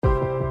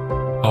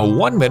A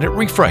 1-minute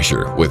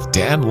refresher with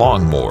Dan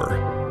Longmore.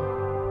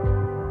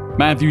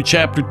 Matthew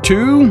chapter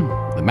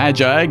 2, the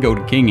Magi go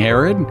to King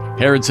Herod.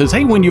 Herod says,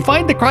 "Hey, when you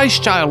find the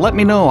Christ child, let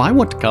me know. I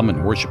want to come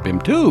and worship him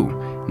too."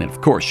 And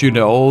of course, you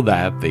know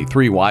that the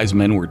 3 wise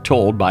men were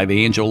told by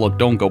the angel, "Look,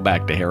 don't go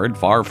back to Herod.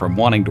 Far from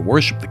wanting to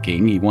worship the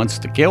king, he wants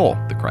to kill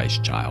the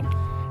Christ child."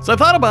 So I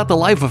thought about the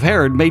life of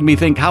Herod, made me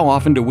think, how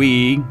often do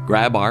we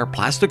grab our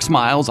plastic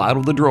smiles out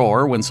of the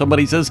drawer when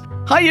somebody says,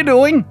 "How you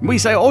doing?" We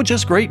say, "Oh,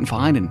 just great and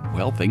fine," and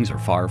well, things are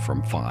far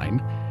from fine.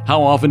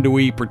 How often do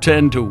we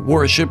pretend to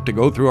worship, to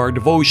go through our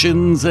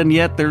devotions, and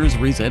yet there's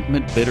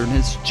resentment,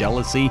 bitterness,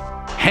 jealousy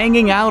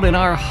hanging out in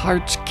our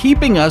hearts,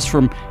 keeping us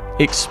from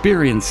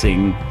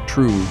experiencing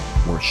true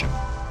worship.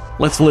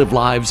 Let's live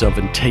lives of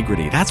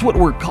integrity. That's what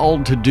we're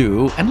called to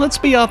do, and let's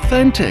be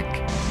authentic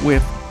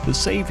with the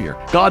Savior.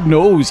 God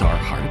knows our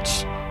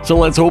hearts, so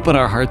let's open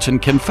our hearts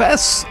and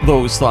confess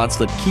those thoughts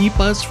that keep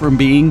us from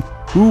being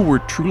who we're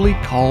truly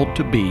called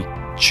to be.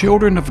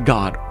 Children of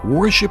God,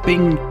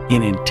 worshiping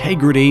in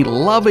integrity,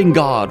 loving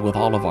God with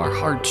all of our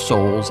hearts,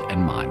 souls,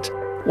 and minds.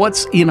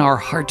 What's in our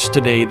hearts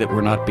today that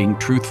we're not being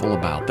truthful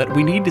about, that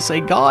we need to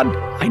say, "God,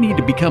 I need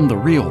to become the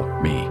real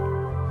me"?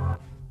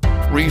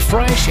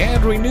 Refresh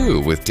and renew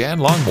with Dan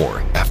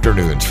Longmore.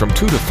 Afternoons from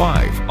 2 to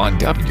 5 on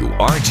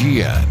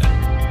WRGN.